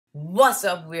What's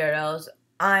up, weirdos?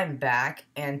 I'm back,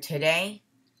 and today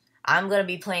I'm gonna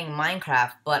be playing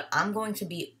Minecraft, but I'm going to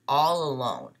be all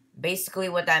alone. Basically,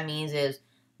 what that means is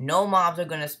no mobs are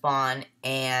gonna spawn,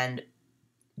 and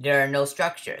there are no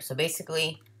structures. So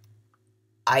basically,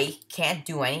 I can't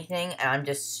do anything, and I'm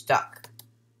just stuck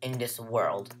in this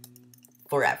world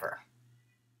forever.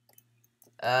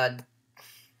 Uh,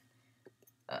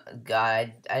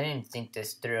 God, I didn't think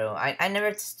this through. I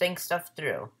never think stuff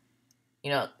through.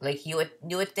 Like you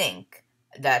would think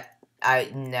that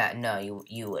no,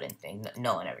 you wouldn't think.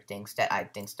 No one ever thinks that I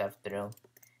think stuff through.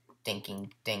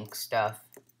 Think stuff.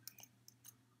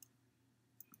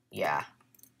 Yeah.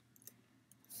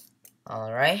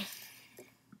 All right.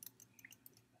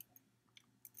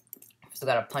 Still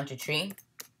gotta punch a tree.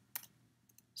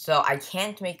 So I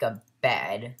can't make a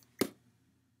bed,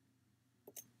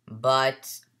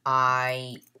 but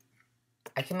I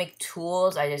can make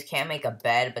tools. I just can't make a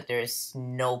bed. But there's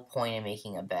no point in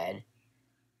making a bed.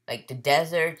 Like the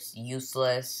desert's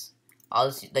useless. All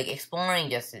this, like exploring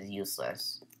just is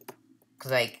useless.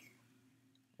 Cause like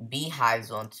beehives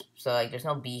won't. So like, there's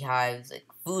no beehives. Like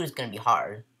food is gonna be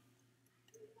hard.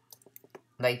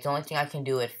 Like the only thing I can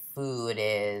do with food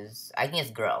is I can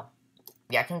just grow.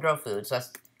 Yeah, I can grow food. So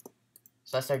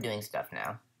let's start doing stuff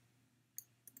now.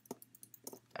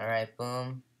 All right,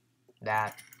 boom,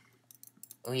 that.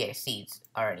 Oh yeah, seeds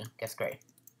already. That's great.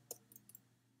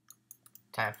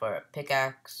 Time for a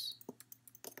pickaxe.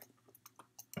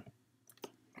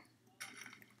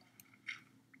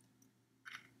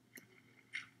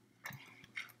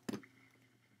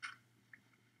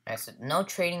 I said no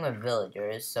trading with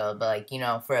villagers. So, but like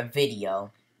for a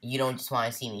video, you don't just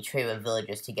want to see me trade with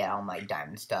villagers to get all my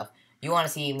diamond stuff. You want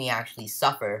to see me actually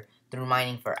suffer through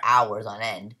mining for hours on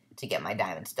end to get my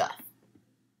diamond stuff.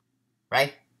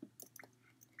 Right?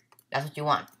 That's what you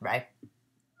want, right?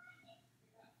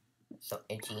 So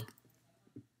itchy.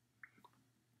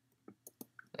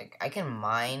 Like, I can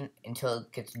mine until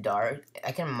it gets dark.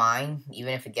 I can mine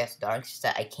even if it gets dark, it's just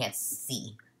that I can't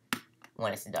see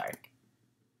when it's dark.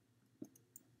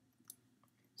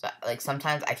 So, like,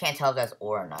 sometimes I can't tell if that's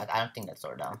ore or not. I don't think that's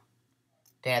ore, though. I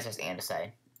think that's just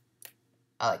andesite.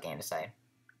 I like andesite.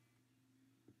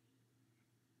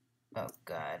 Oh,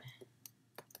 God.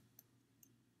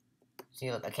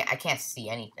 See, look, I can't see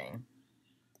anything.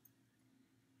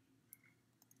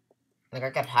 Like,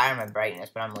 I could higher my brightness,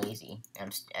 but I'm lazy.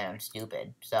 And I'm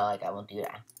stupid. So, like, I won't do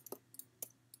that.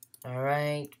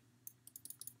 Alright.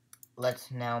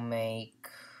 Let's make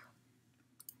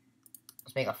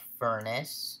a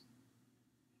furnace.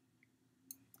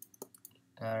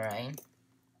 Alright.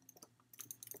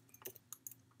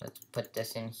 Let's put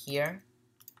this in here.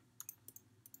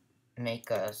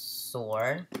 Make a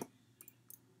sword.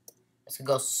 This could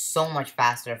go so much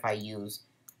faster if I use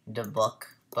the book,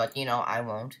 but I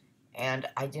won't. And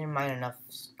I didn't mine enough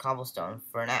cobblestone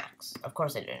for an axe. Of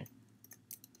course I didn't.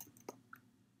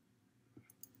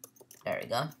 There we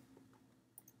go.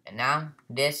 And now,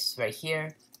 this right here,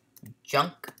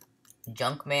 junk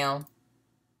mail,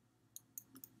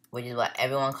 which is what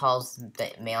everyone calls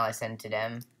the mail I send to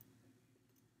them.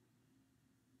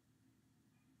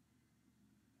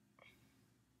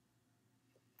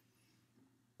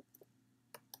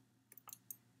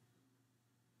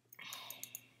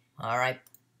 Alright.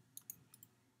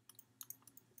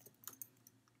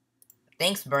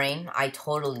 Thanks, brain. I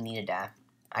totally needed that.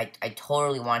 I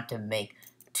totally want to make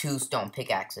 2 stone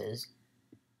pickaxes.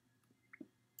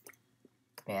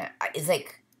 Man, it's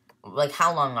like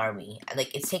how long are we?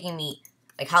 Like, it's taking me,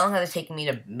 like, how long has it taken me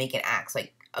to make an axe?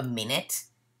 Like, a minute?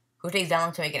 Who takes that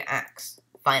long to make an axe?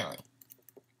 Finally.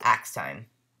 Axe time.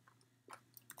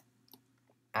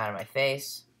 Out of my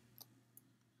face.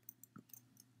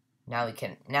 Now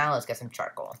let's get some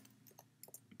charcoal.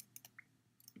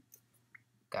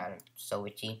 God, it's so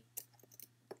itchy.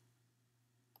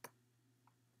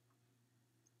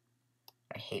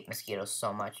 I hate mosquitoes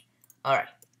so much. Alright.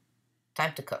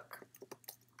 Time to cook.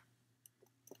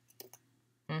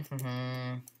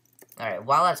 Alright,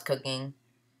 while that's cooking,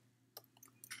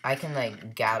 I can,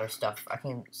 like, gather stuff.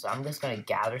 So I'm just gonna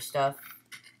gather stuff.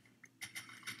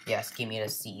 Yes, give me the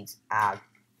seeds. Ah,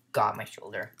 got my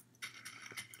shoulder.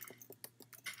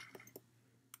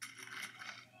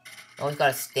 Always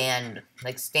gotta stand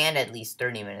at least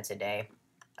 30 minutes a day.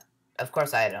 Of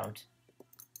course I don't.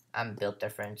 I'm built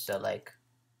different, so, like...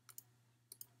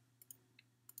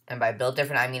 And by built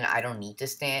different, I mean I don't need to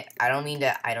stand. I don't mean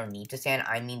that I don't need to stand.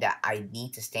 I mean that I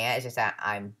need to stand. It's just that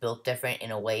I'm built different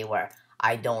in a way where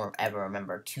I don't ever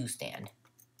remember to stand.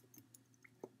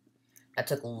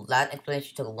 That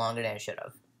explanation took longer than it should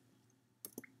have.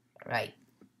 Right.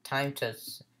 Time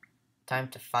Time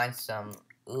to find some...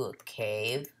 Ooh, a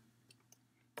cave.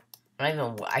 I'm not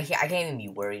even... I can't even be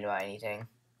worried about anything.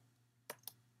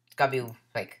 It's gotta be,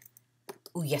 like...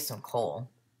 Ooh, yes, some coal.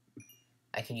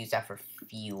 I can use that for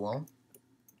fuel.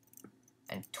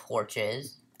 And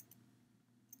torches.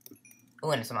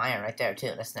 Ooh, and some iron right there,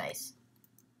 too. That's nice.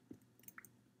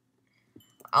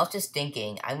 I was just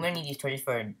thinking, I'm gonna need these torches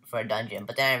for a dungeon,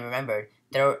 but then I remembered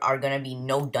there are gonna be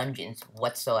no dungeons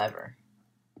whatsoever.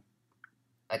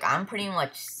 Like, I'm pretty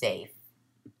much safe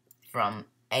from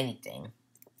anything.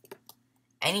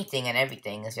 Anything and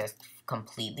everything is just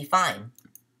completely fine.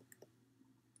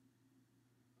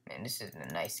 Man, this is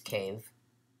a nice cave.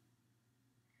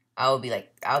 I'll be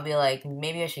like,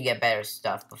 maybe I should get better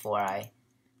stuff before I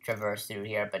traverse through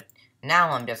here, but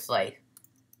now I'm just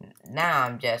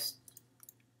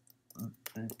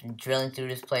drilling through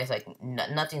this place, like,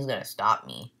 nothing's gonna stop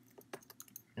me.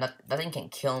 Nothing can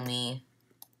kill me,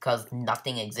 because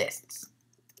nothing exists.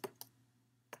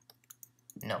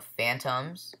 No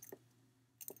phantoms.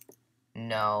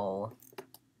 No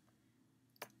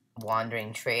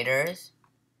wandering traders.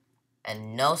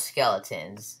 And no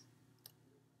skeletons.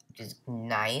 Which is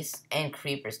nice. And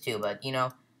creepers, too, but, you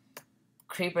know,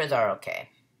 creepers are okay.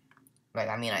 Like,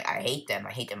 I mean, I hate them.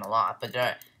 I hate them a lot, but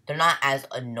they're not as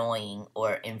annoying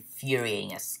or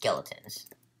infuriating as skeletons.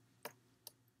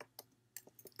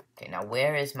 Okay, now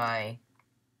where is my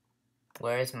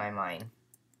mine?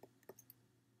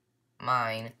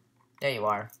 Mine. There you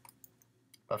are.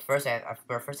 But first I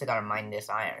gotta mine this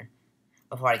iron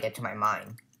before I get to my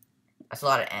mine. That's a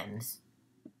lot of M's.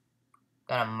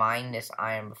 Gotta mine this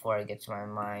iron before I get to my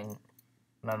mine.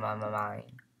 My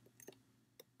mine.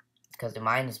 Because the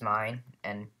mine is mine,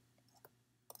 and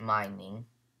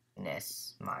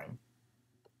miningness mine.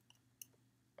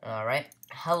 Alright.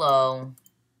 Hello.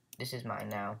 This is mine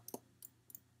now.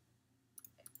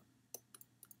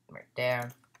 Right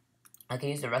there. I can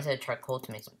use the rest of the charcoal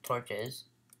to make some torches.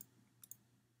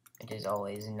 Which is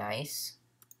always nice.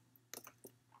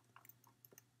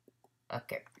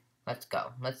 Okay. Let's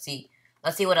go. Let's see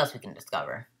what else we can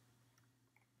discover.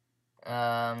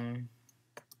 Anything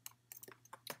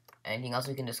else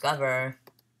we can discover?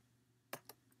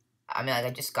 I mean, like,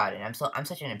 I just got it. I'm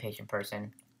such an impatient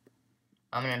person.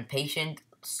 I'm an impatient,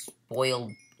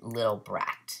 spoiled little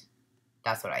brat.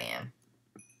 That's what I am.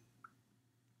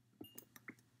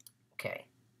 Okay.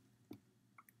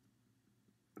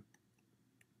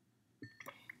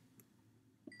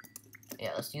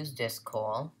 Yeah, let's use this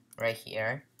coal right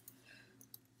here.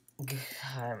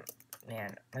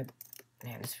 Man,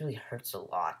 this really hurts a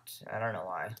lot. I don't know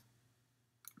why.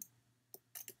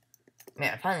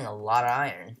 Man, I'm finding a lot of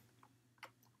iron.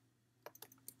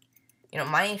 You know,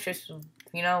 my interest.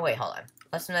 You know, wait, hold on.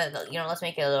 Let's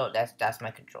make it a little. That's my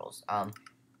controls.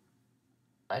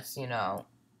 Let's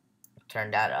turn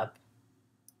that up,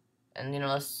 and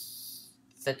let's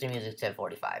set the music to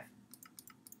 45.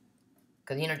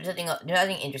 Because there's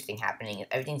nothing interesting happening.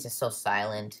 Everything's just so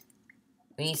silent.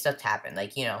 We need stuff to happen,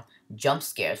 like jump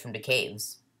scares from the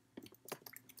caves.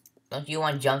 Don't you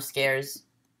want jump scares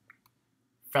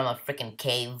from a freaking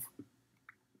cave?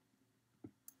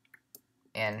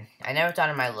 And I never thought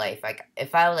in my life, like,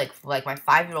 if I like my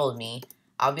 5-year-old me,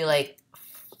 I'll be like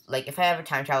if I ever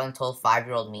time travel and told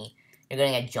 5-year-old me, you're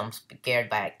gonna get jump scared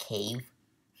by a cave,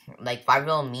 like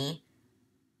 5-year-old me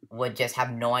would just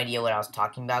have no idea what I was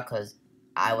talking about, because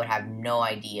I would have no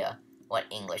idea what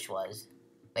English was.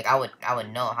 Like, I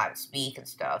would know how to speak and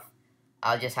stuff.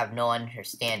 I would just have no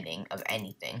understanding of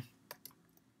anything.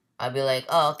 I'd be like,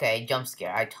 oh, okay, jump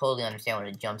scare. I totally understand what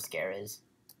a jump scare is.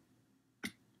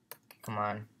 Come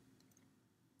on.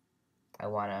 I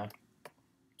wanna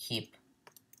keep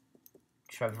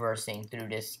traversing through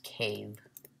this cave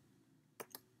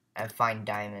and find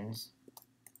diamonds.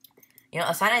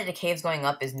 A sign that the cave's going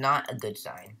up is not a good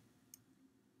sign.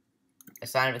 A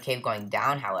sign of a cave going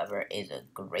down, however, is a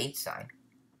great sign.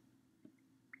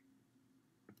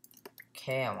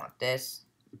 Okay, I want this,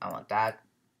 I want that,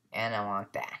 and I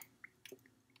want that.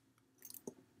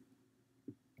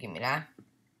 Give me that.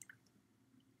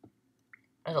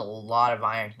 There's a lot of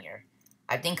iron here.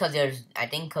 I think because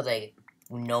like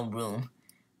no room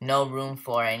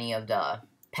for any of the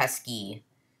pesky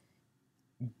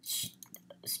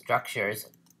structures.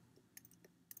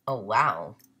 Oh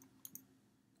wow.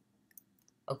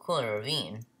 Oh cool, a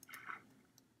ravine.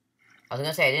 I was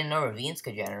gonna say I didn't know ravines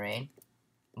could generate,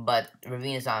 but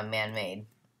ravine is not man-made,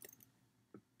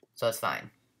 so it's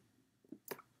fine.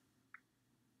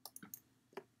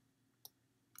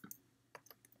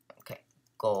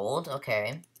 Gold,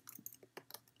 okay.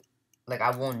 Like, I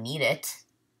won't need it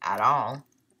at all.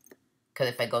 Because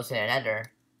if I go to the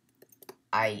nether,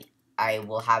 I I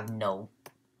will have no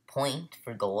point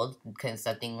for gold because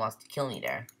something wants to kill me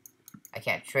there. I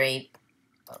can't trade.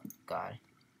 Oh god.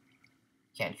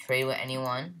 Can't trade with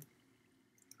anyone.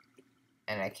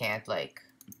 And I can't like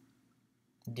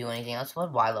do anything else.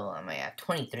 What Y level am I at?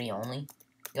 23 only?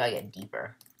 You gotta get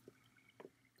deeper.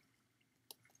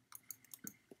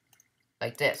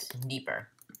 Like this, deeper.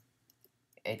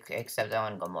 Except I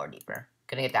want to go more deeper.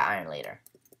 Gonna get that iron later.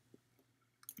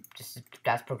 Just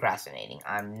that's procrastinating.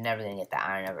 I'm never gonna get that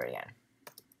iron ever again.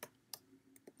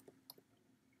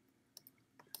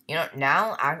 You know,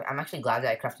 now I'm actually glad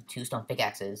that I crafted 2 stone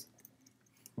pickaxes.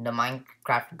 The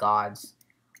Minecraft gods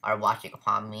are watching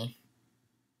upon me.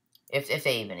 If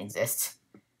they even exist.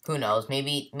 Who knows?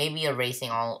 Maybe erasing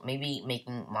all, maybe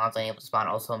making mobs unable to spawn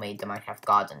also made the Minecraft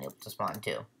gods unable to spawn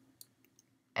too.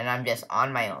 And I'm just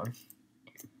on my own.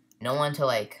 No one to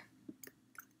like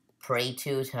pray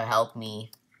to help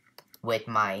me with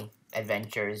my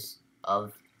adventures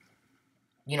of,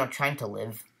 you know, trying to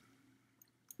live.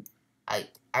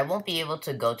 I won't be able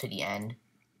to go to the end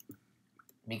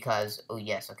because, oh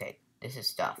yes, okay, this is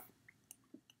stuff.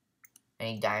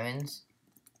 Any diamonds?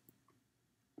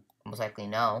 Most likely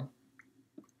no.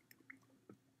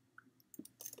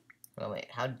 Oh wait,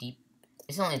 how deep?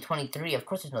 It's only 23, of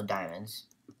course there's no diamonds.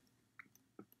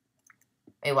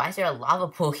 Wait, why is there a lava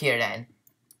pool here then?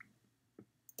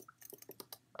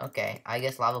 Okay, I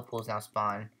guess lava pools now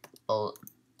spawn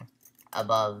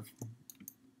above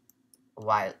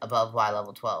Y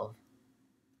level 12.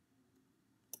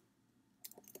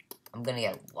 I'm gonna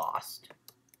get lost.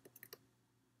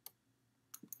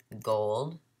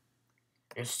 Gold.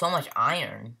 There's so much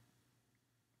iron.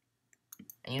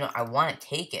 And you know, I want to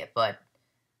take it, but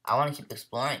I want to keep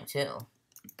exploring too.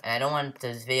 And I don't want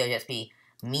this video just be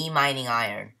me mining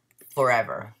iron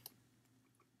forever.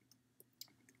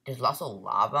 There's also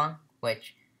lava,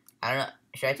 which, I don't know,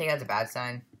 should I take that as a bad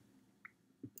sign?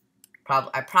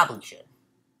 I probably should.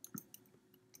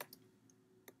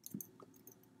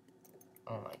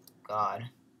 Oh my god.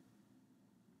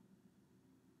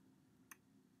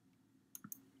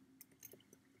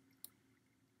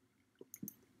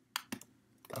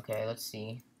 Okay, let's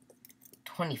see.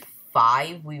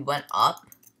 25, we went up.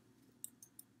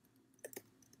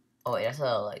 Oh wait, that's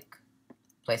a, like,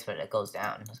 place where it goes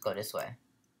down. Let's go this way.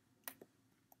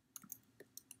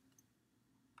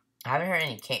 I haven't heard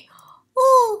any king.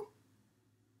 Woo!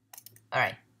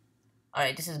 Alright.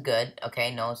 Alright, this is good.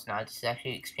 Okay, no, it's not. This is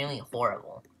actually extremely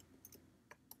horrible.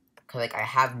 Because, like, I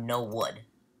have no wood.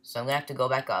 So I'm gonna have to go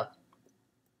back up.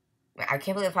 I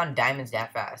can't believe I found diamonds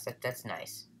that fast. That's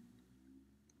nice.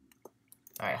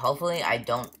 Alright, hopefully I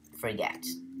don't forget.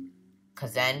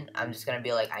 Because then I'm just gonna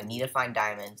be like, I need to find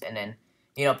diamonds. And then,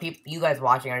 you know, you guys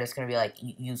watching are just gonna be like,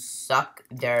 you suck.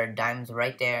 There are diamonds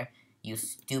right there. You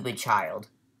stupid child.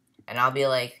 And I'll be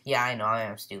like, yeah, I know, I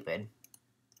am stupid.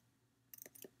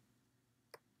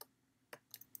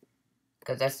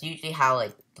 Because that's usually how,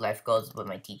 like, life goes with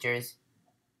my teachers.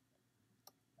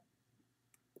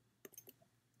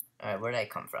 Alright, where did I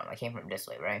come from? I came from this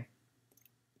way, right?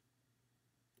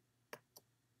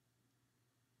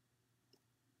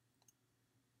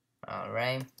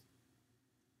 Alright.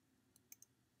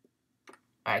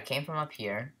 Alright, I came from up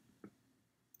here.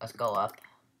 Let's go up.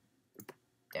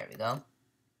 There we go.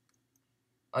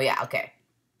 Oh yeah, okay.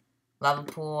 Lava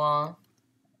pool.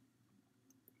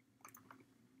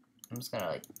 I'm just gonna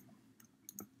like.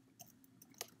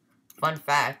 Fun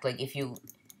fact, like if you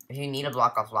need a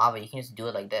block of lava, you can just do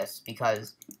it like this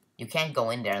because you can't go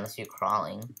in there unless you're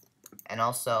crawling, and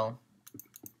also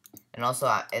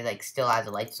it like still has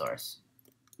a light source.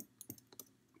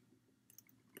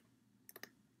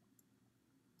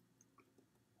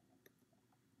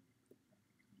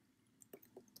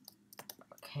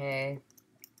 Okay.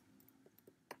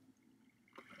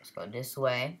 Let's go this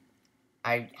way.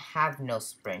 I have no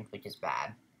sprint, which is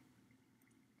bad.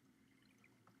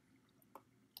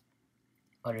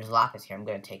 Oh, there's lapis here. I'm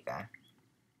gonna take that.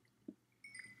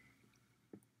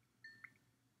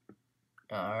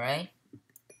 Alright.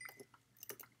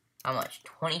 How much?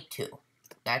 22.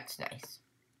 That's nice.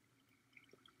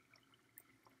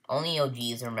 Only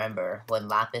OGs remember when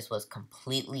lapis was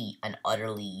completely and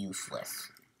utterly useless.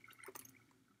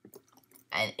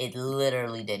 And it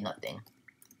literally did nothing.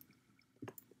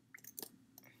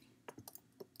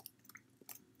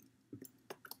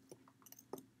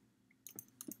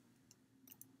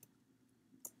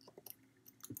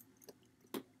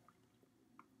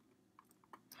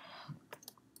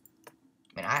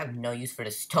 Man, I have no use for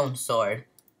the stone sword.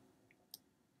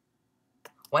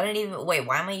 Why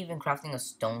am I even crafting a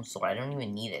stone sword? I don't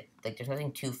even need it. Like, there's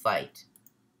nothing to fight.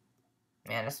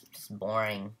 Man, that's just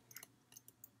boring.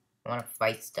 I want to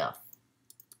fight stuff.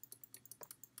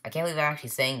 I can't believe I'm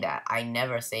actually saying that. I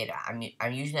never say that.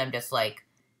 I'm usually just like,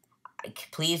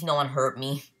 please no one hurt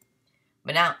me.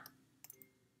 But now,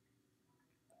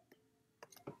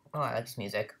 oh, I like this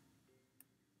music.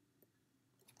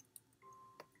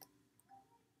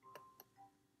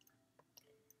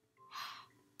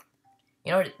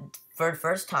 You know, for the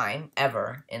first time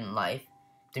ever in life,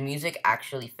 the music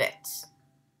actually fits.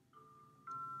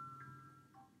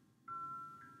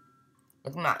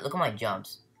 Look at my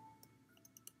jumps.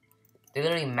 They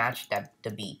literally match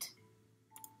the beat.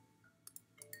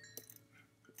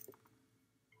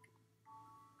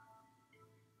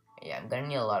 Yeah, I'm gonna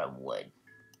need a lot of wood.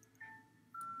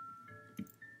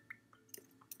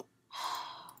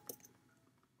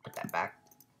 Put that back.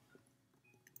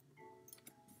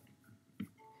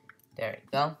 There we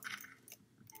go.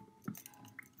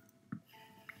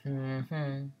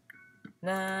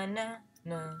 Na na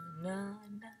na na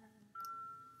na.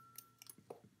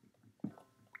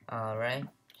 Alright.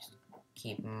 Just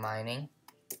keep mining.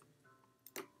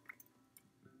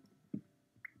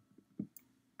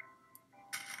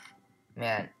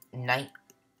 Man,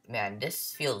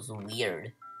 this feels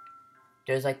weird.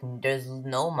 There's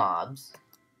no mobs.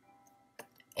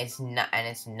 It's not, and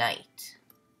it's night.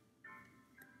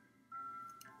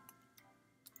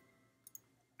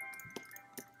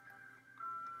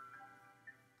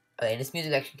 Okay, this music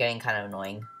is actually getting kind of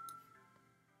annoying.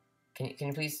 Can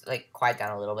you please like quiet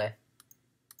down a little bit?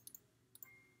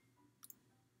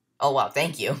 Oh wow,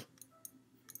 thank you.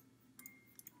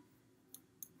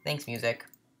 Thanks, music.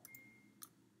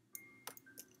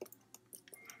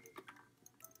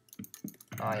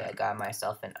 Oh yeah, I got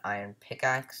myself an iron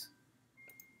pickaxe.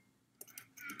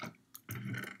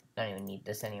 Don't even need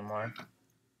this anymore.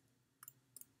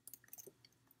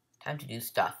 Time to do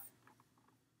stuff.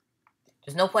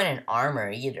 There's no point in armor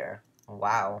either.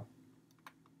 Wow.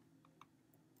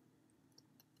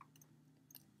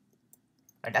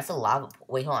 Alright, that's a lava pool.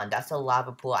 Wait, hold on. That's a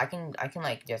lava pool. I can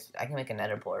make a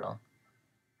nether portal.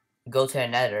 Go to a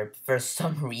nether for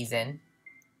some reason.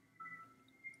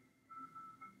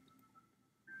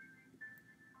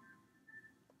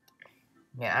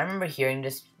 Yeah, I remember hearing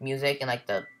this music in like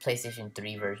the PlayStation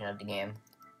 3 version of the game.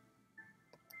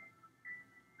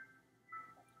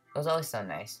 It was always so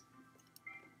nice.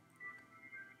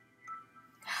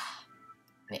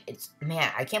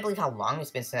 Man, I can't believe how long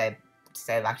it's been since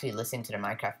I've actually listened to the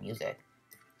Minecraft music.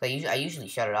 So I usually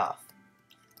shut it off.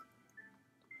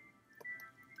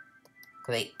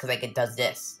 Cause like it does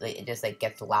this. Like, it just like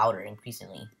gets louder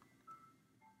increasingly.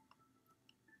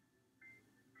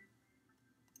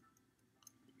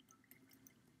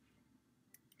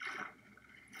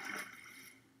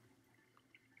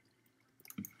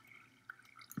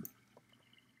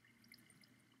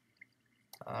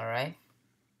 Alright.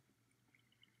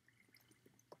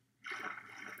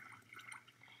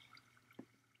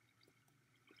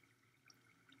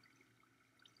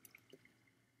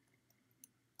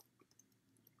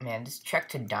 Man, this trek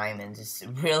to diamonds is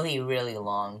really, really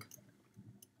long.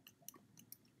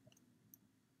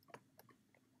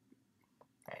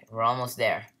 Alright, we're almost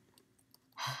there.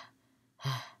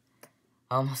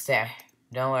 Almost there.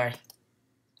 Don't worry.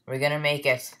 We're gonna make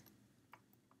it.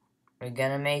 We're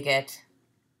gonna make it.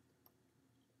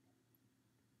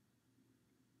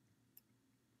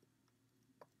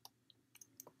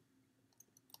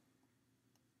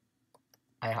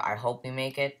 I hope we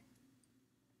make it.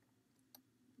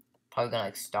 Probably gonna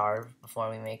like starve before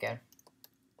we make it.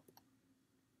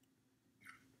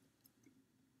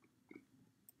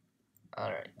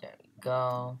 Alright, there we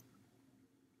go.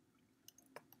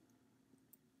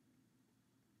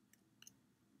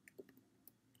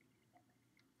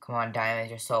 Come on, diamonds,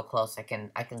 you're so close. I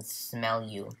can smell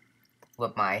you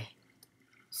with my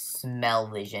smell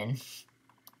vision.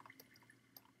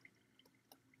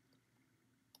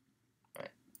 Right.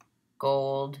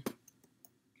 Gold,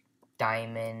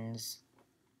 diamonds.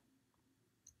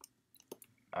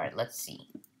 Alright, let's see.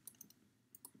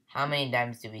 How many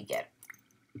diamonds do we get?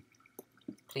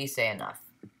 Please say enough.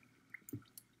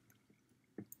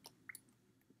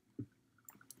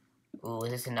 Ooh,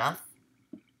 is this enough?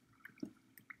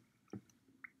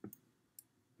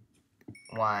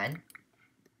 1,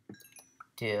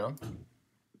 2,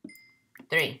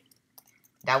 3.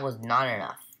 That was not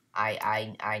enough.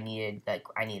 I needed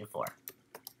 4.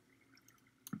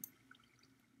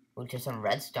 Ooh, just some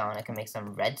redstone. I can make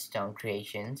some redstone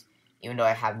creations, even though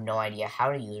I have no idea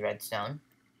how to use redstone.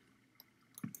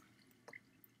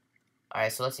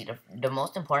 Alright, so let's see. The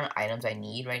most important items I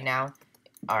need right now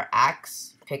are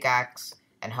axe, pickaxe,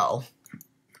 and hoe.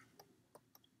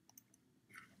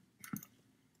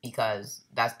 because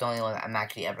that's the only one that I'm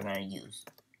actually ever going to use.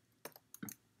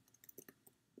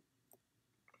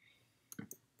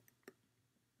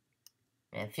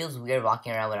 And it feels weird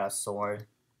walking around without a sword.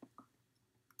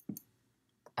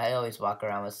 I always walk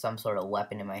around with some sort of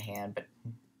weapon in my hand, but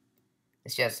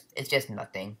it's just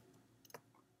nothing.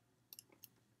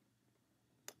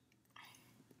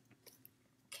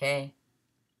 Okay.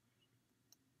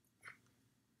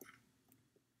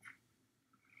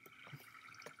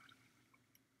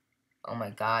 Oh my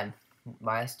god.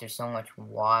 Why is there so much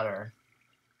water?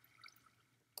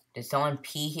 Did someone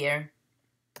pee here?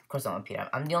 Of course someone peed.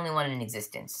 I'm the only one in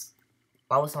existence.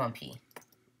 Why would someone pee?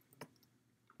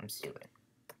 I'm stupid.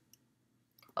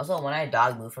 Also, when I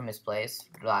dog moved from his place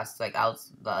last, while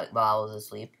I was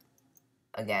asleep,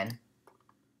 again.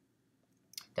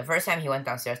 The first time he went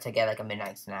downstairs to get like a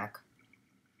midnight snack.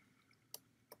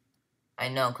 I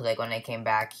know, cause like when I came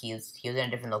back, he was in a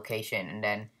different location, and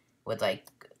then with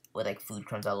food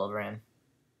crumbs all over him.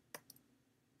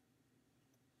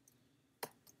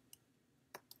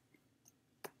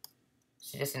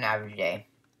 It's just an average day.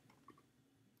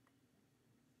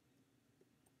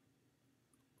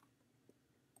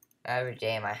 Average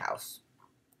day in my house.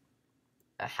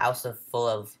 A house full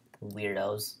of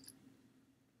weirdos.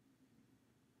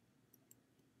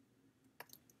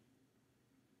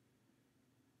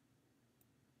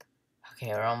 Okay,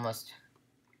 we're almost.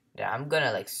 Yeah, I'm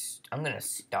gonna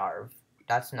starve.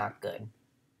 That's not good.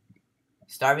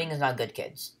 Starving is not good,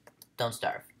 kids. Don't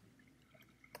starve.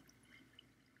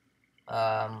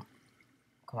 Come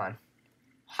on.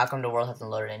 How come the world hasn't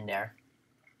loaded in there?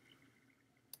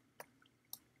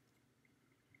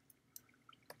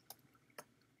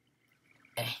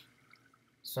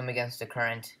 Swim against the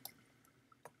current.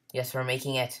 Yes, we're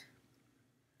making it.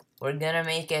 We're gonna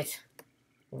make it.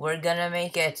 We're gonna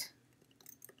make it.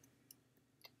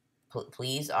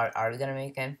 Please, are we gonna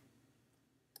make it?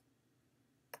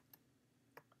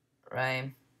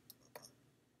 Right.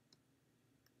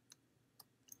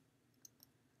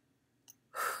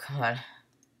 Come on.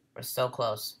 We're so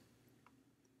close.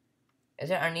 Is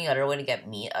there any other way to get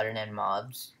meat other than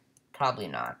mobs? Probably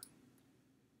not.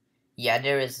 Yeah,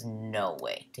 there is no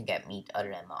way to get meat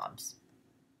other than mobs.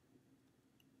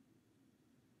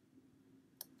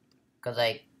 Cause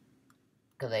like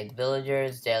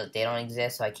villagers, they don't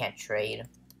exist, so I can't trade.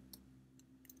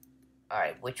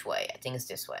 Alright, which way? I think it's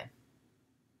this way.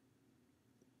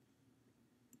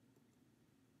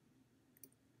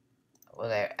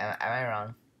 Am I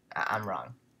wrong? I'm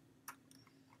wrong.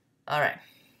 Alright.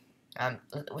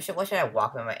 What should I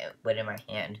walk with in my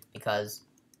hand? Because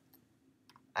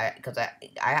I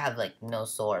have like no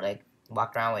sword. Like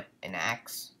walk around with an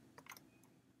axe,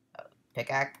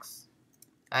 pickaxe.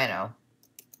 I know.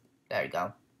 There we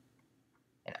go.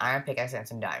 An iron pickaxe and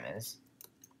some diamonds.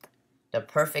 The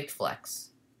perfect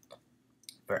flex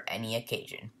for any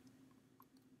occasion.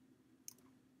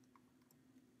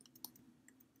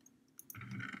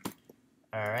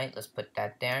 Alright, let's put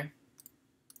that there.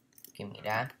 Give me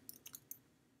that.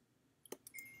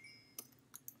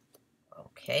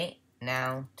 Okay,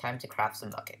 now time to craft some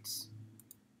buckets.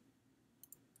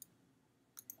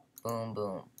 Boom,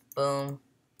 boom, boom,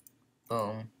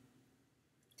 boom.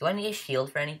 Do I need a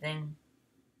shield for anything?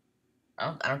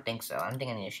 I don't think so. I don't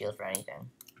think I need a shield for anything.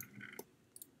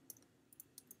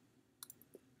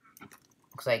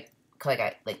 Cause like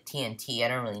TNT, I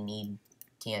don't really need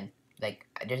TNT. Like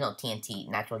there's no TNT,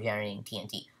 natural generating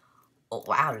TNT. Oh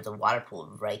wow, there's a water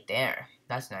pool right there.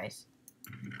 That's nice.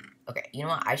 Okay, you know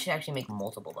what? I should actually make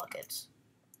multiple buckets.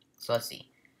 So let's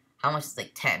see. How much is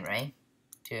like 10, right?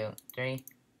 2, 3,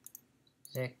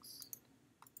 6.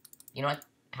 You know what?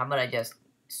 How about I just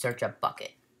search a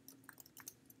bucket?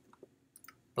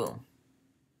 Boom.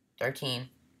 13.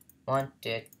 1,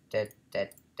 2,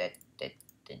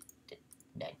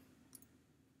 9.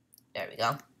 There we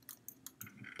go.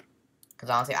 Because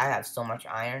honestly, I have so much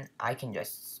iron, I can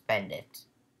just spend it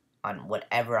on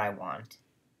whatever I want.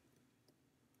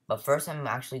 But first, I'm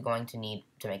actually going to need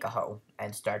to make a hoe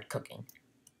and start cooking.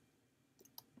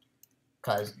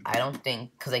 Because I don't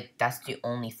think, because like, that's the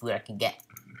only food I can get,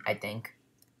 I think.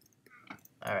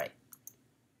 Alright.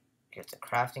 Here's the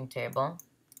crafting table.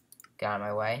 Get out of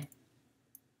my way.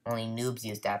 Only noobs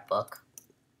use that book.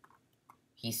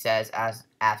 He says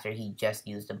after he just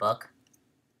used the book.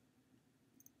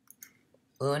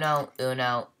 Uno,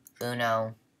 uno,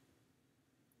 uno,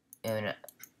 uno,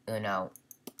 uno,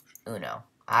 uno.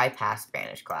 I passed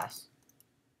Spanish class.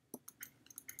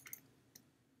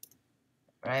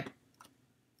 Right?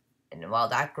 And while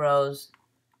that grows,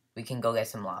 we can go get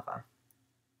some lava.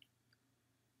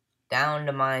 Down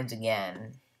the mines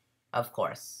again. Of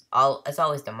course. It's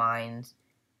always the mines.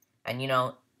 And you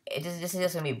know, this is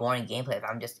just gonna be boring gameplay if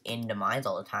I'm just in the mines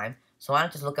all the time. So why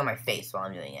don't just look at my face while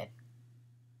I'm doing it?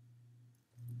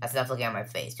 That's enough looking at my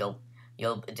face.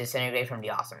 You'll disintegrate from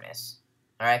the awesomeness.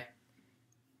 All right.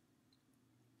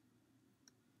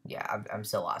 Yeah, I'm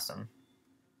so awesome.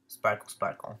 Sparkle,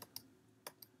 sparkle.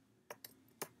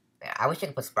 Yeah, I wish I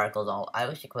could put sparkles all. I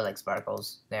wish I could put like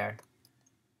sparkles there.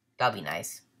 That'd be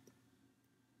nice.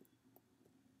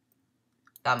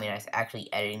 That'd be nice.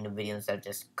 Actually editing the video instead of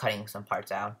just cutting some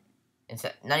parts out.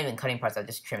 Instead, not even cutting parts out,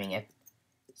 just trimming it.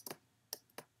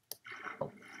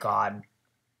 Oh God.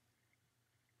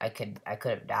 I could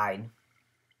have died.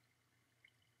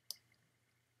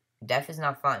 Death is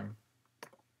not fun.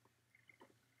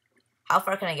 How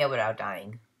far can I get without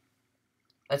dying?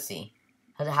 Let's see.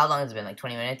 How long has it been? Like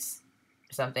 20 minutes?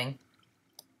 Or something?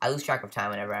 I lose track of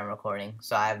time whenever I'm recording,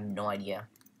 so I have no idea.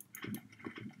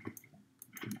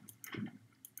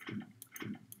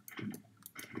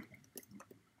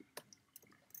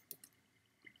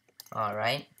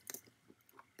 Alright.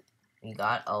 We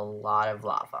got a lot of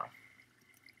lava.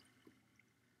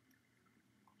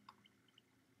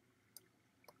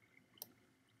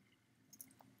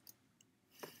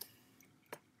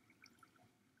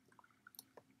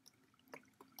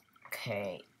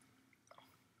 Okay.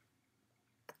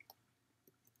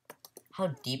 How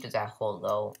deep does that hole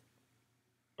go?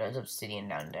 There's obsidian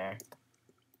down there.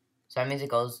 So that means it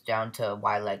goes down to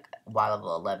Y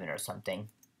level 11 or something.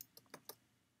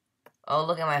 Oh,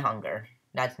 look at my hunger.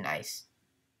 That's nice.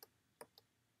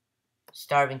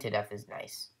 Starving to death is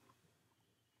nice.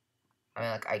 I mean,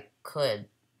 like, I could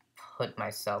put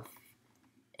myself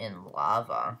in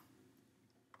lava.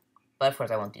 But of course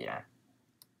I won't do that.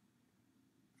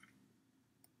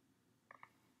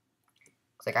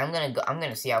 It's like I'm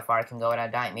gonna see how far I can go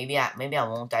without dying. Maybe I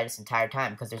won't die this entire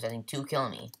time because there's nothing to kill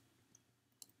me.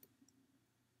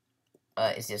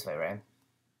 It's this way, right?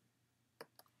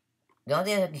 The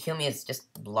only thing that can kill me is just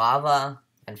lava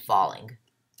and falling.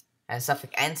 And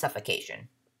suffocation.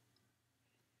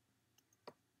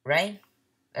 Right?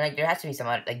 And like there has to be some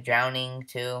other, like drowning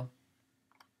too.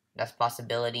 That's a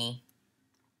possibility.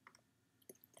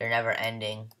 They're never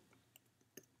ending.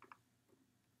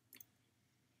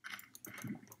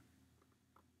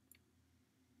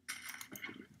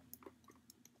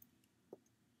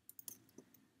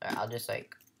 Alright, I'll just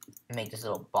like make this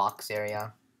little box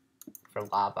area for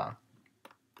lava.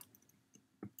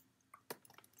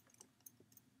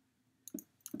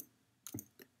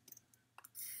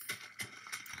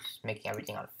 Just making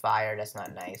everything on fire, that's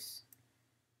not nice.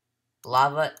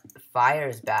 Lava, fire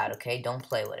is bad, okay? Don't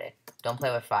play with it. Don't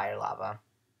play with fire lava.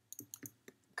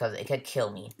 Because it could kill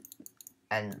me.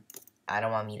 And I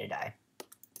don't want me to die.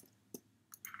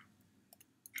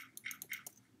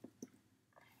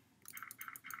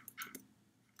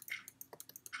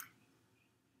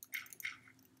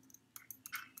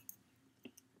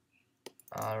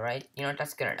 Alright, you know what,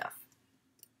 that's good enough.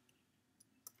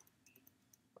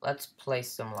 Let's place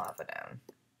some lava down.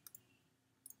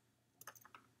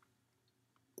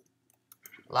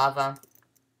 Lava.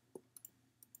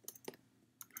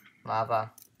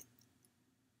 Lava.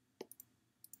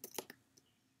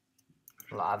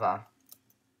 Lava.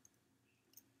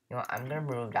 You know what, I'm gonna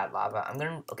remove that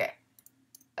lava. Okay.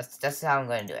 That's how I'm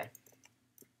gonna do it.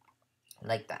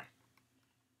 Like that.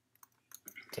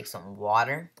 Take some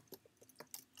water.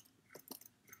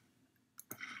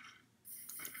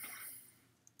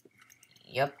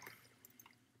 Yep.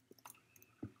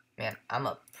 Man, I'm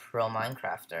a pro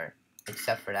Minecrafter.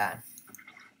 Except for that.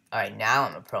 Alright, now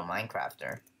I'm a pro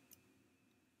Minecrafter.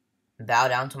 Bow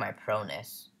down to my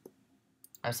proness.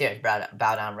 I'm serious,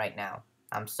 bow down right now.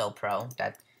 I'm so pro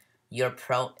that you're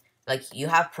pro. Like, you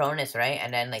have proness, right?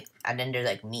 And then there's,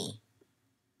 like, me.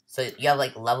 So you have,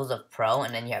 like, levels of pro,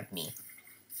 and then you have me.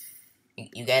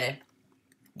 You get it?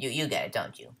 You get it,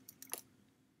 don't you?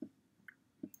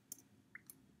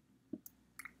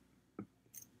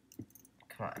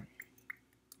 Come on.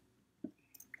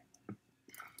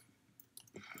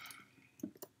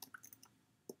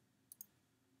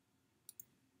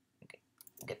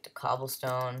 Get the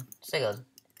cobblestone. It's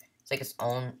like its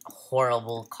own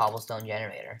horrible cobblestone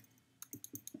generator.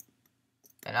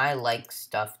 And I like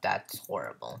stuff that's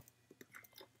horrible.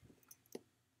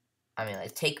 I mean,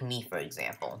 like, take me, for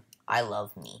example. I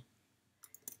love me.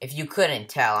 If you couldn't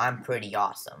tell, I'm pretty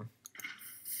awesome.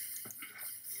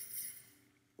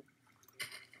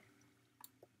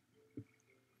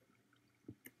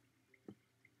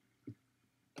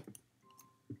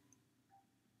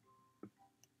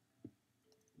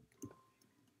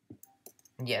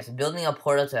 Yes, building a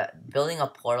portal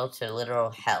to literal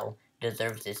hell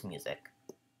deserves this music.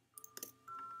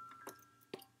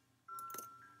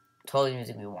 totally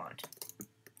music we want.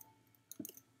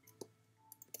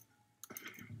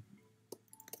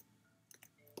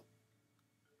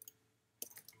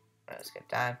 Let's get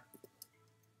that.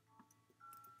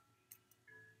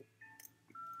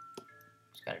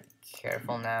 Just gotta be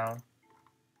careful now.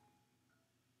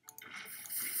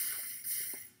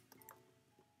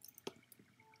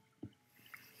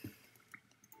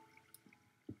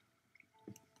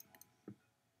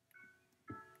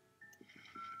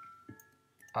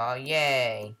 Oh,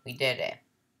 yay! We did it.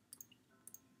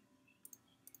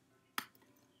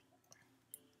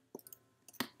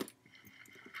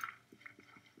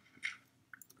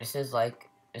 This is like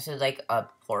a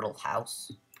portal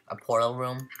house. A portal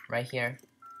room right here.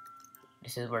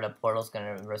 This is where the portal's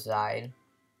gonna reside.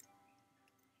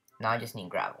 Now I just need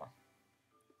gravel.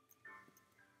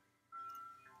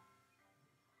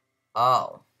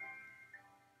 Oh.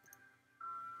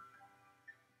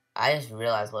 I just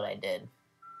realized what I did.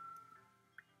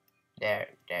 There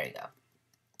you go.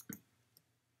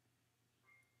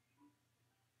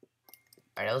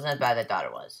 Alright, it wasn't as bad as I thought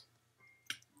it was.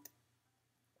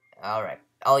 Alright.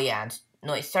 Oh yeah,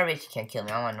 no, Starvation can't kill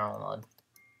me. I'm on normal mode.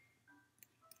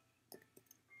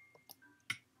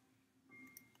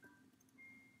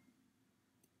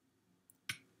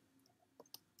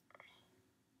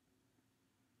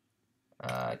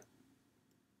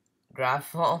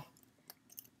 Gravel.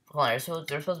 Hold on, there's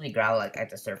supposed to be gravel like at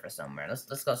the surface somewhere.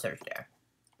 Let's go search there.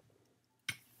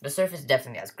 The surface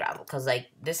definitely has gravel, cause like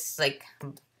this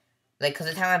cause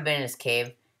the time I've been in this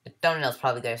cave, the thumbnail's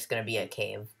probably just gonna be a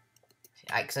cave.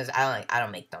 Since I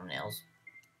don't make thumbnails,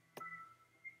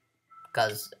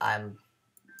 cause I'm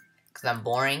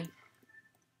boring.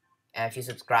 And if you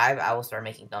subscribe, I will start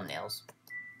making thumbnails.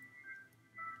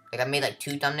 Like I made like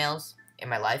 2 thumbnails in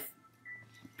my life.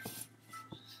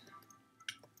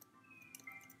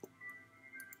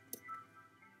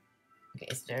 Okay,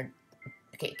 is there?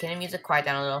 Okay, can the music quiet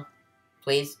down a little,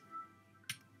 please?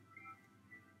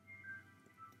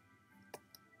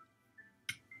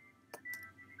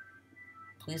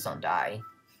 Please don't die.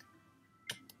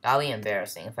 That'll be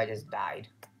embarrassing if I just died.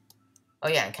 Oh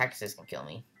yeah, and cactuses can kill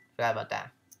me. Forgot about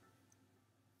that.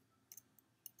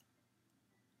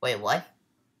 Wait, what?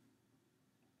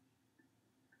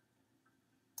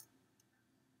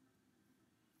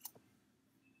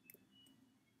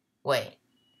 Wait.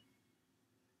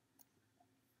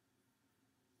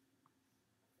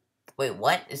 Wait,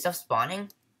 what? Is stuff spawning?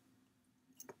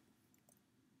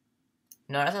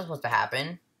 No, that's not supposed to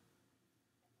happen.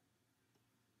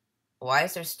 Why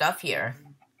is there stuff here?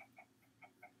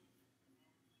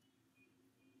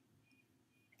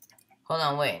 Hold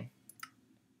on, wait.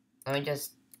 Let me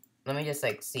just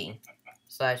like see.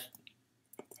 Slash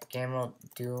Gamerl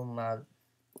Doom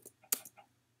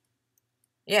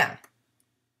Yeah.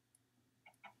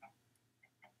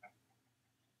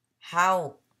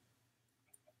 How?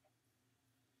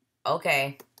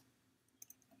 Okay.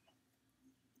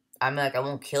 I'm like, I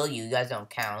won't kill you. You guys don't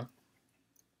count.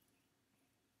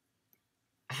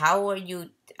 How are you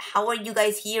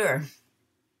guys here?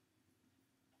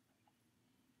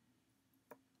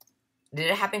 Did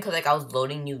it happen because like I was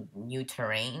loading new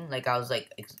terrain? Like I was like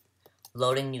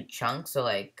loading new chunks, so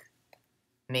like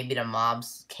maybe the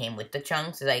mobs came with the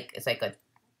chunks. It's like a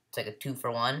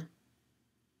 2-for-1.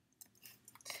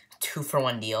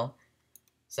 2-for-1 deal.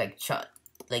 It's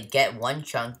like get one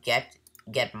chunk, get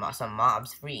some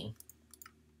mobs free.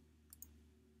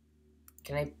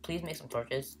 Can I please make some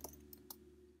torches?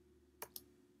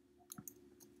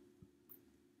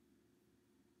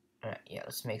 Alright, yeah,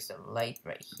 let's make some light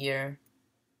right here.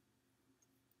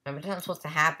 Remember, that's not supposed to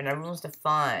happen. That ruins the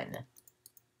fun.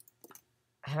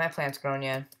 Have my plants grown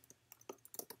yet?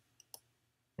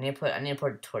 I need to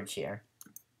put a torch here.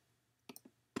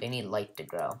 They need light to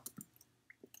grow.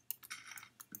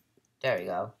 There we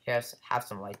go. Here's have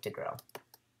some light to grow.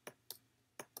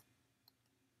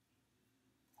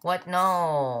 What?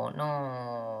 No.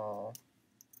 No.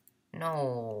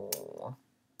 No.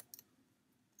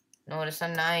 No, that's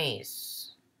not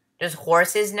nice. There's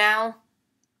horses now?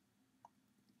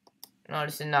 No,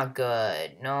 this is not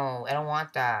good. No, I don't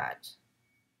want that.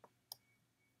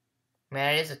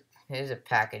 Man, it is a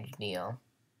package deal.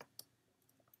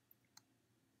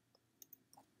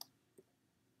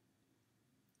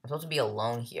 I'm supposed to be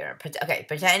alone here. Okay,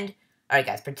 pretend. Alright,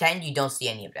 guys, pretend you don't see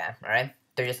any of them, alright?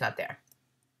 They're just not there.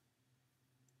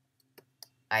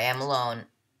 I am alone.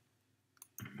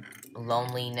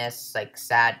 Loneliness, like,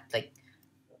 sad, like,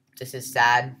 this is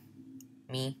sad.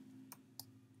 Me.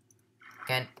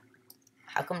 Can't.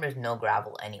 How come there's no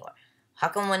gravel anywhere? How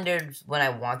come when I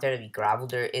want there to be gravel,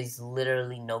 there is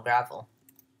literally no gravel?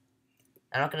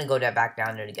 I'm not gonna go back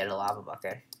down there to get a lava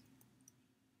bucket.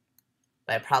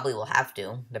 But I probably will have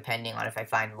to, depending on if I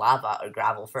find lava or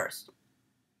gravel first.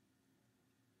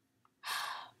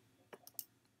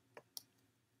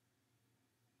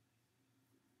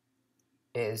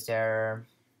 Is there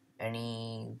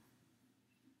any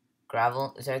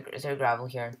gravel? Is there gravel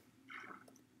here?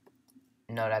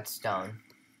 No, that's stone.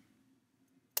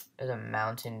 There's a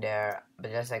mountain there,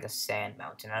 but that's like a sand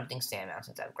mountain. I don't think sand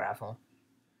mountains have gravel.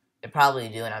 They probably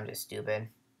do, and I'm just stupid.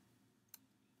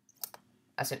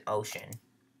 That's an ocean.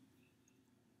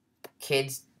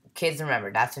 Kids,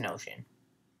 remember, that's an ocean.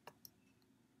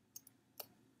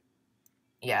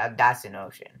 Yeah, that's an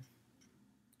ocean.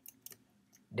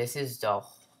 This is the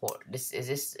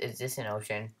is this an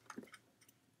ocean?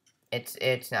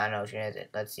 It's not an ocean, is it?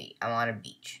 Let's see. I'm on a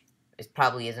beach. This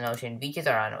probably is an ocean. Beaches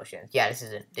are on oceans. Yeah, this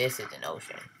is an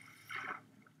ocean.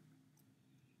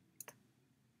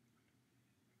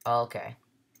 Okay.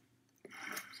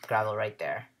 There's gravel right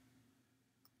there.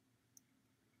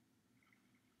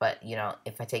 But, you know,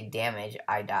 if I take damage,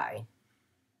 I die.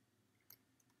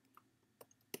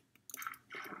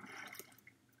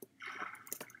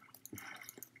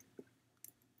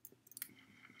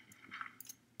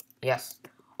 Yes.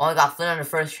 Oh, I got flint on the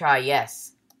first try,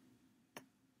 yes.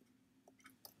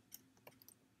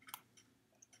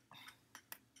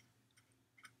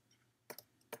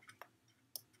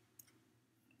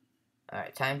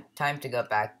 Alright, time to get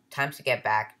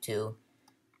back to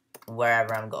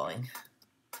wherever I'm going.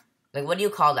 Like, what do you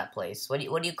call that place? What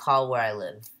do you call where I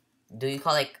live? Do you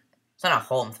call, like, it's not a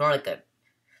home, it's more like a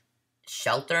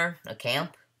shelter, a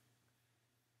camp?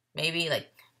 Maybe, like,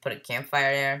 put a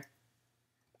campfire there.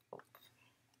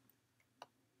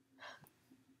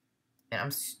 Man,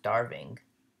 I'm starving.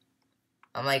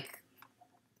 I'm, like,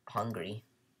 hungry.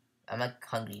 I'm, like,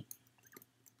 hungry.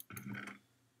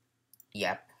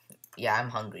 Yep. Yeah, I'm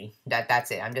hungry.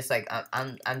 That's it. I'm just, like,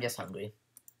 I'm just hungry.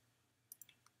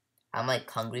 I'm, like,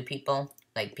 hungry people.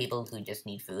 Like, people who just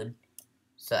need food.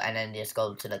 So, and then just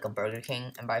go to, like, a Burger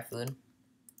King and buy food.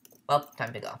 Well,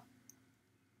 time to go.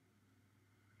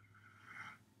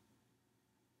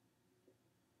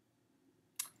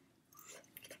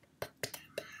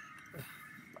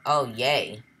 Oh,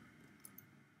 yay.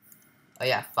 Oh,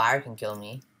 yeah, fire can kill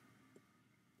me.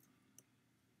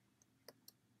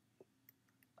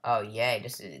 Oh, yay.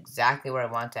 This is exactly where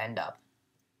I want to end up.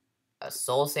 A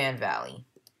Soul Sand Valley.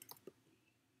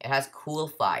 It has cool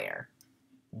fire.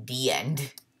 The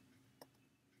end.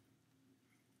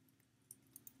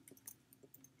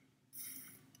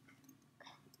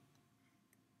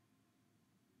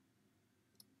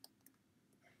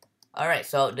 Alright,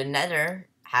 so the Nether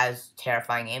has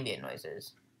terrifying ambient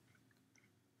noises.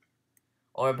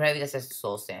 Or maybe that's just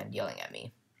Soul Sand yelling at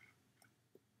me.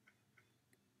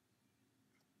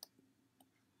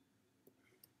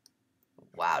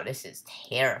 Wow, this is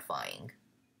terrifying.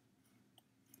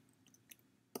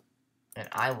 And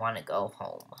I want to go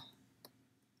home.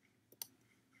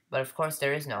 But of course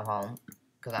there is no home,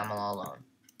 because I'm all alone.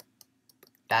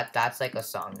 That's like a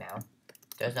song now.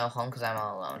 There's no home because I'm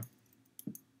all alone.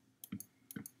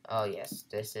 Oh yes,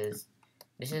 this is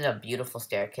a beautiful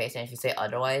staircase, and if you say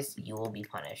otherwise, you will be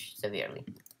punished severely.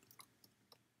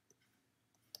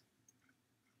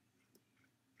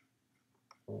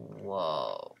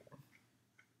 Whoa.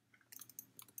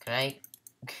 Can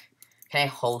I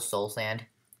hoe soul sand?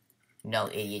 No,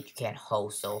 idiot, you can't hoe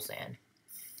soul sand.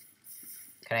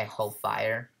 Can I hoe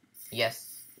fire?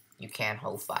 Yes, you can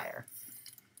hoe fire.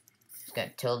 Just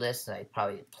gonna till this, and I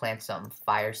probably plant some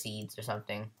fire seeds or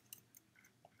something.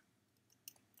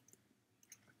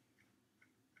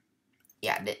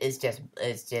 Yeah, it's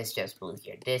just blue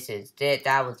here.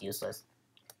 That was useless.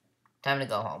 Time to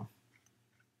go home.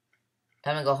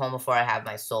 Time to go home before I have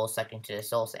my soul sucked into the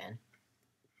soul sand.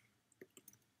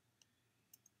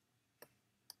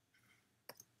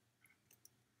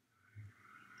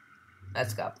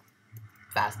 Let's go.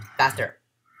 Faster.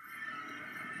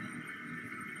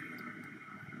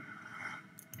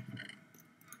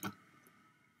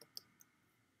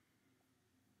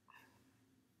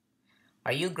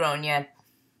 Are you grown yet?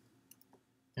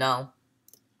 No.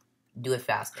 Do it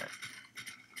faster.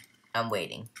 I'm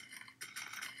waiting.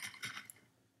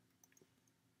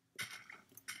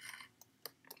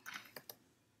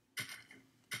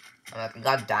 I'm like, I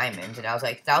got diamonds, and I was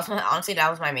like, honestly, that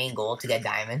was my main goal, to get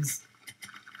diamonds.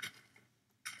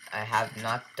 I have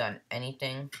not done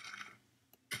anything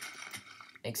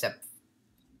except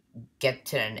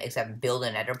build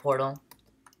a nether portal.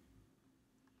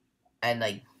 And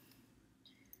like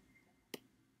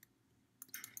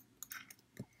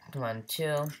 1,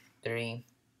 2, 3.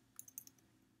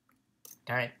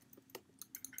 Darn it.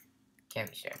 Can't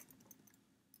be sure.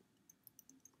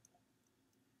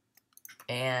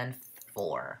 And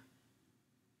 4.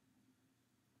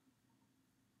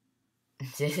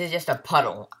 This is just a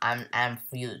puddle. I'm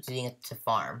using it to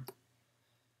farm.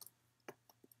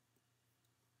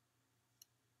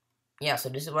 Yeah, so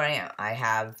this is where I am. I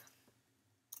have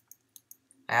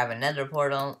another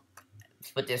portal,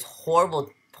 but this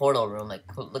horrible portal room. Like,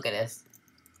 look at this.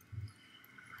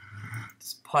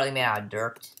 It's partly made out of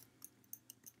dirt.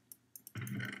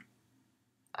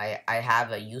 I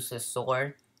have a useless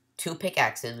sword, 2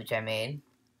 pickaxes which I made,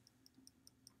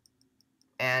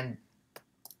 and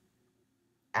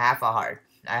half a heart.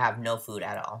 I have no food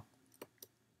at all.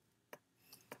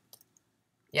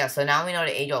 Yeah, so now we know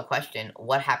the age-old question.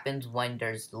 What happens when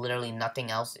there's literally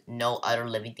nothing else, no other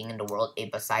living thing in the world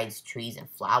besides trees and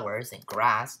flowers and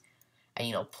grass and,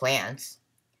 you know, plants?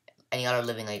 Any other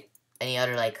living, like, any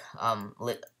other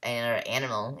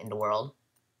animal in the world?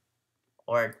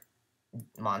 Or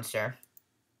monster?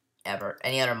 Ever.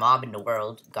 Any other mob in the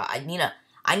world? God, I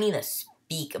need to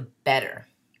speak better.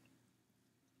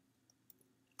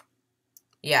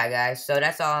 Yeah, guys, so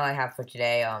that's all I have for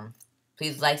today.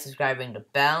 Please like, subscribe, ring the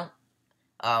bell.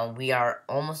 We are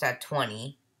almost at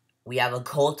 20. We have a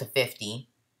goal to 50,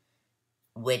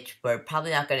 which we're probably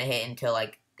not going to hit until,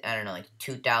 like, I don't know, like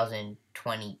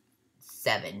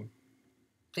 2027.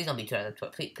 Please don't be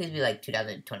 2020. Please be, like,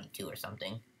 2022 or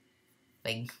something.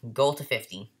 Like, goal to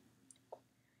 50.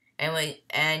 Anyway,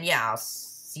 and yeah, I'll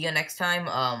see you next time.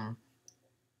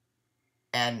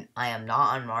 And I am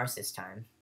not on Mars this time.